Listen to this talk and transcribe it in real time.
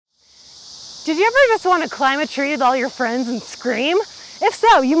Did you ever just want to climb a tree with all your friends and scream? If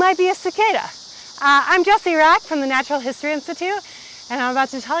so, you might be a cicada. I'm Jessie from the Natural History Institute, and I'm about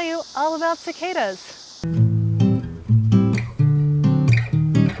to tell you all about cicadas.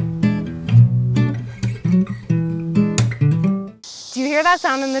 Do you hear that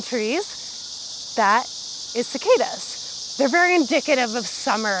sound in the trees? That is cicadas. They're very indicative of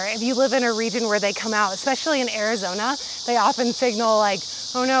summer. If you live in a region where they come out, especially in Arizona, they often signal like,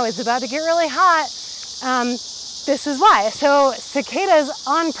 oh no, it's about to get really hot. This is why. So cicadas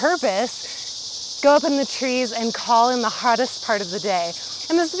on purpose go up in the trees and call in the hottest part of the day.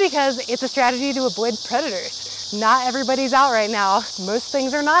 And this is because it's a strategy to avoid predators. Not everybody's out right now. Most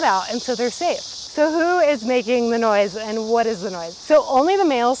things are not out, and so they're safe. So who is making the noise and what is the noise? So only the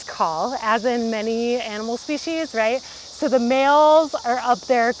males call, as in many animal species, right? So the males are up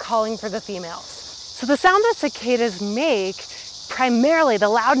there calling for the females. So the sound that cicadas make, primarily the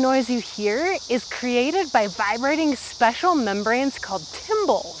loud noise you hear, is created by vibrating special membranes called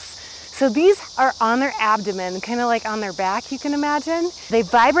tymbals. So these are on their abdomen, kind of like on their back, you can imagine. They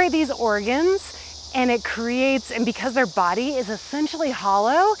vibrate these organs, and it creates, and because their body is essentially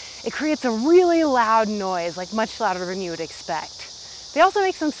hollow, it creates a really loud noise, like much louder than you would expect. They also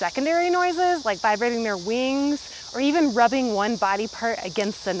make some secondary noises, like vibrating their wings, or even rubbing one body part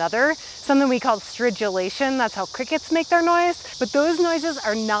against another, something we call stridulation. That's how crickets make their noise. But those noises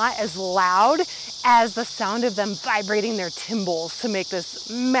are not as loud as the sound of them vibrating their tymbals to make this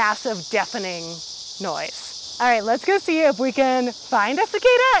massive, deafening noise. All right, let's go see if we can find a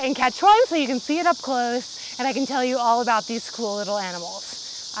cicada and catch one so you can see it up close, and I can tell you all about these cool little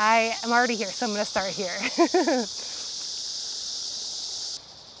animals. I am already here, so I'm gonna start here.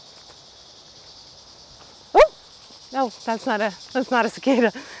 No, that's not a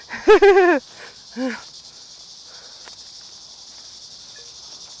cicada.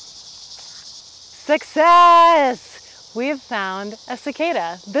 Success! We've found a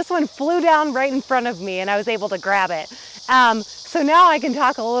cicada. This one flew down right in front of me and I was able to grab it. So now I can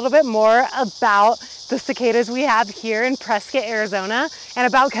talk a little bit more about the cicadas we have here in Prescott, Arizona, and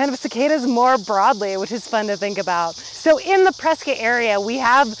about kind of cicadas more broadly, which is fun to think about. So in the Prescott area, we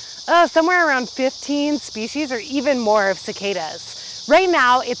have somewhere around 15 species or even more of cicadas. Right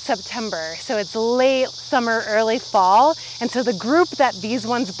now it's September, so it's late summer, early fall, and so the group that these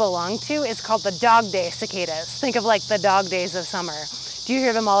ones belong to is called the dog day cicadas. Think of like the dog days of summer. Do you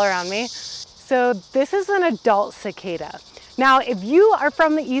hear them all around me? So this is an adult cicada. Now, if you are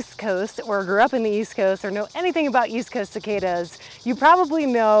from the East Coast or grew up in the East Coast or know anything about East Coast cicadas, you probably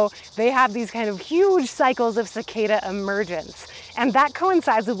know they have these kind of huge cycles of cicada emergence. And that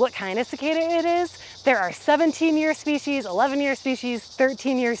coincides with what kind of cicada it is. There are 17-year species, 11-year species,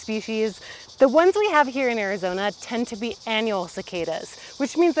 13-year species. The ones we have here in Arizona tend to be annual cicadas,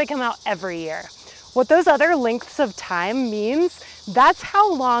 which means they come out every year. What those other lengths of time means, that's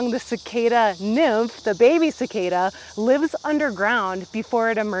how long the cicada nymph, the baby cicada, lives underground before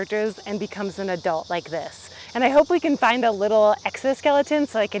it emerges and becomes an adult like this. And I hope we can find a little exoskeleton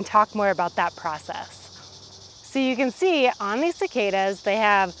so I can talk more about that process. So you can see on these cicadas, they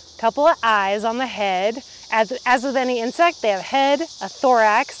have a couple of eyes on the head. As with any insect, they have head, a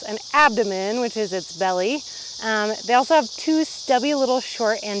thorax, an abdomen, which is its belly. They also have two stubby little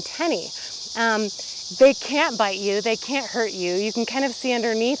short antennae. They can't bite you, they can't hurt you. You can kind of see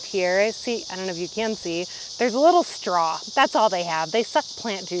underneath here, I don't know if you can see, there's a little straw. That's all they have. They suck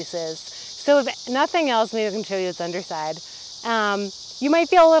plant juices. So if nothing else, maybe I can show you its underside. You might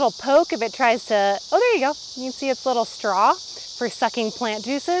feel a little poke if it tries to, oh, there you go. You can see its little straw for sucking plant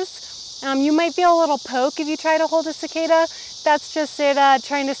juices. You might feel a little poke if you try to hold a cicada. That's just it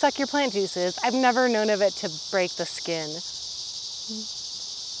trying to suck your plant juices. I've never known of it to break the skin.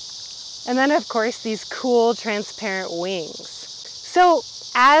 And then of course, these cool transparent wings. So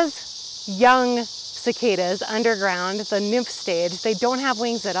as young cicadas underground, the nymph stage, they don't have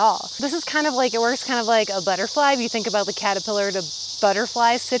wings at all. This is kind of like, it works kind of like a butterfly. If you think about the caterpillar to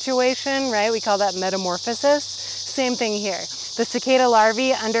butterfly situation, right? We call that metamorphosis. Same thing here. The cicada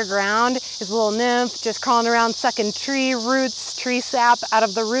larvae underground is a little nymph just crawling around sucking tree roots, tree sap out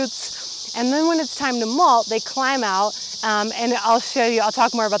of the roots. And then when it's time to molt, they climb out, and I'll show you, I'll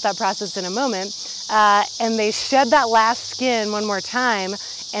talk more about that process in a moment. And they shed that last skin one more time,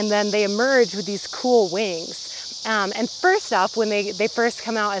 and then they emerge with these cool wings. And first off, when they first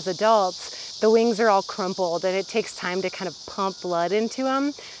come out as adults, the wings are all crumpled and it takes time to kind of pump blood into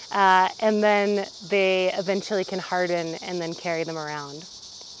them. And then they eventually can harden and then carry them around.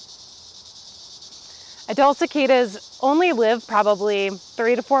 Adult cicadas only live probably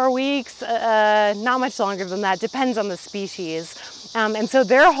 3 to 4 weeks, not much longer than that, depends on the species. And so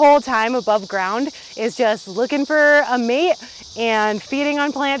their whole time above ground is just looking for a mate and feeding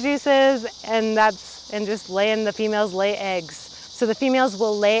on plant juices, and just the females lay eggs. So the females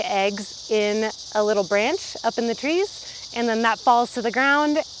will lay eggs in a little branch up in the trees, and then that falls to the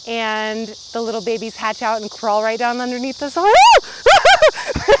ground, and the little babies hatch out and crawl right down underneath the soil.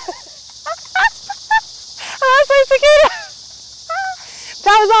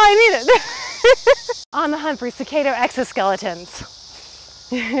 That was all I needed. On the hunt for cicada exoskeletons.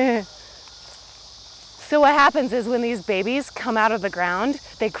 So what happens is when these babies come out of the ground,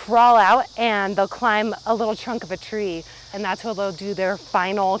 they crawl out and they'll climb a little trunk of a tree, and that's where they'll do their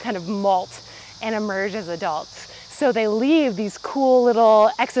final kind of molt and emerge as adults. So they leave these cool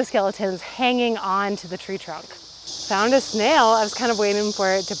little exoskeletons hanging on to the tree trunk. Found a snail. I was kind of waiting for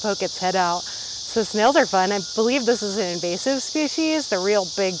it to poke its head out. So snails are fun. I believe this is an invasive species. They're real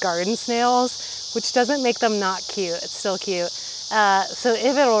big garden snails, which doesn't make them not cute. It's still cute. So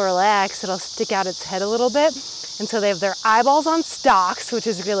if it'll relax, it'll stick out its head a little bit. And so they have their eyeballs on stalks, which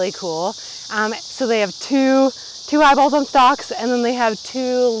is really cool. So they have two eyeballs on stalks, and then they have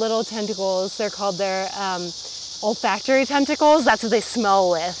two little tentacles. They're called their olfactory tentacles. That's what they smell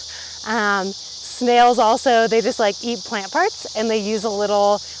with. Snails also, they just like eat plant parts, and they use a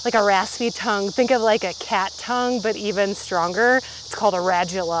little, like a raspy tongue. Think of like a cat tongue, but even stronger. It's called a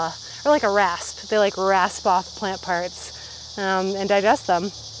radula, or like a rasp. They like rasp off plant parts and digest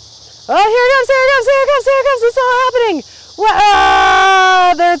them. Oh, here it comes, it's all happening.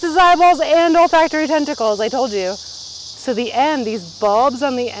 Whoa, there's his eyeballs and olfactory tentacles, I told you. So these bulbs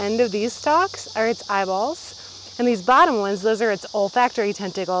on the end of these stalks are its eyeballs, and these bottom ones, those are its olfactory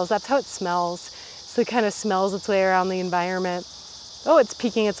tentacles. That's how it smells. So it kind of smells its way around the environment. Oh, it's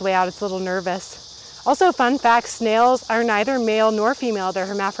peeking its way out. It's a little nervous. Also, fun fact, snails are neither male nor female. They're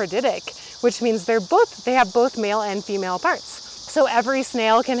hermaphroditic, which means they have both male and female parts. So every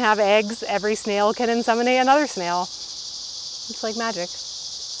snail can have eggs. Every snail can inseminate another snail. It's like magic.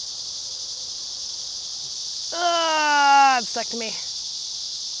 It stuck to me.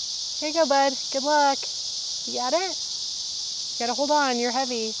 Here you go, bud. Good luck. You got it? You gotta hold on. You're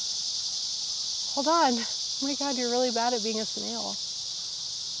heavy. Hold on. Oh my God, you're really bad at being a snail.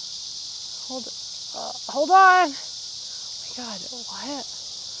 Hold on. Oh my God, what?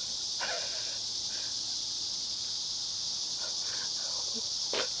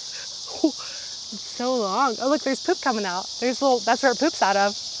 It's so long. Oh look, there's poop coming out. That's where it poops out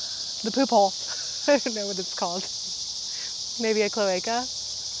of. The poop hole. I don't know what it's called. Maybe a cloaca.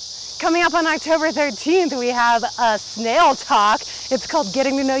 Coming up on October 13th, we have a snail talk. It's called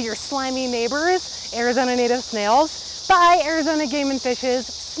Getting to Know Your Slimy Neighbors, Arizona Native Snails, by Arizona Game and Fish's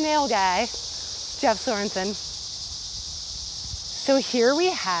snail guy, Jeff Sorensen. So here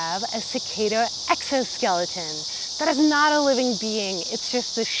we have a cicada exoskeleton. That is not a living being. It's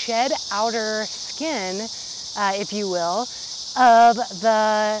just the shed outer skin, if you will, of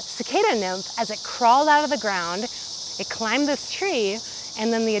the cicada nymph as it crawled out of the ground. It climbed this tree,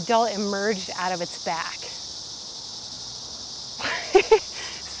 and then the adult emerged out of its back.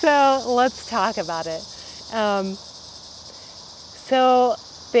 So let's talk about it. So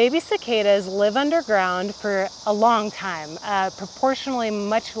baby cicadas live underground for a long time, proportionally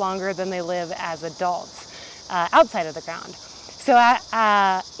much longer than they live as adults outside of the ground. So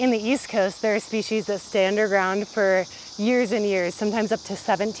in the East Coast, there are species that stay underground for years and years, sometimes up to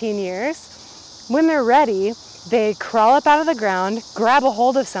 17 years. When they're ready, they crawl up out of the ground, grab a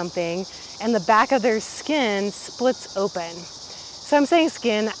hold of something, and the back of their skin splits open. So I'm saying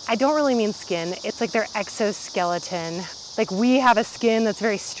skin, I don't really mean skin. It's like their exoskeleton. Like we have a skin that's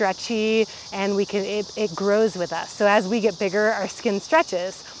very stretchy, and it grows with us. So as we get bigger, our skin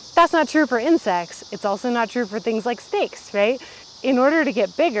stretches. That's not true for insects. It's also not true for things like snakes, right? In order to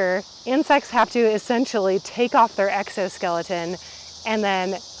get bigger, insects have to essentially take off their exoskeleton and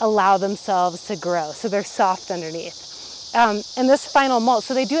then allow themselves to grow. So they're soft underneath. And this final molt,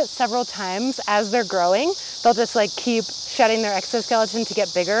 so they do it several times as they're growing. They'll just like keep shedding their exoskeleton to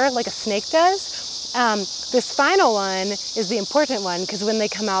get bigger, like a snake does. This final one is the important one because when they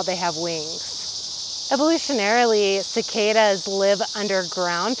come out, they have wings. Evolutionarily, cicadas live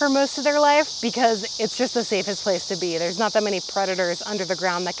underground for most of their life because it's just the safest place to be. There's not that many predators under the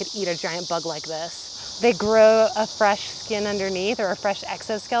ground that could eat a giant bug like this. They grow a fresh skin underneath, or a fresh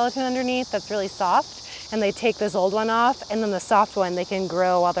exoskeleton underneath that's really soft, and they take this old one off, and then the soft one they can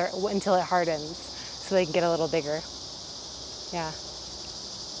grow until it hardens, so they can get a little bigger. Yeah.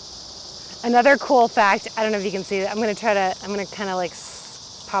 Another cool fact, I don't know if you can see it, I'm gonna kind of like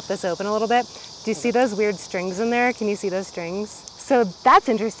pop this open a little bit. Do you see those weird strings in there? Can you see those strings? So that's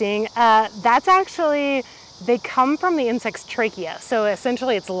interesting. That's actually they come from the insect's trachea. So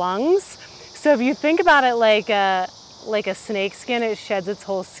essentially it's lungs. So if you think about it like a snake skin, it sheds its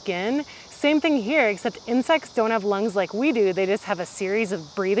whole skin. Same thing here, except insects don't have lungs like we do. They just have a series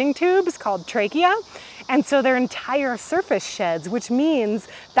of breathing tubes called trachea. And so their entire surface sheds, which means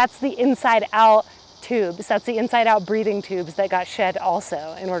that's the inside out tubes. That's the inside out breathing tubes that got shed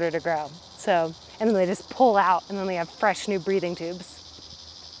also in order to grow. So, and then they just pull out and then they have fresh new breathing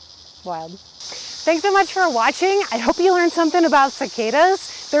tubes. Wild. Thanks so much for watching. I hope you learned something about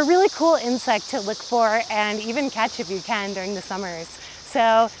cicadas. They're a really cool insect to look for and even catch if you can during the summers.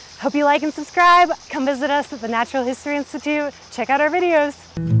 So hope you like and subscribe. Come visit us at the Natural History Institute. Check out our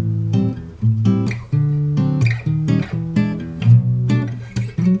videos.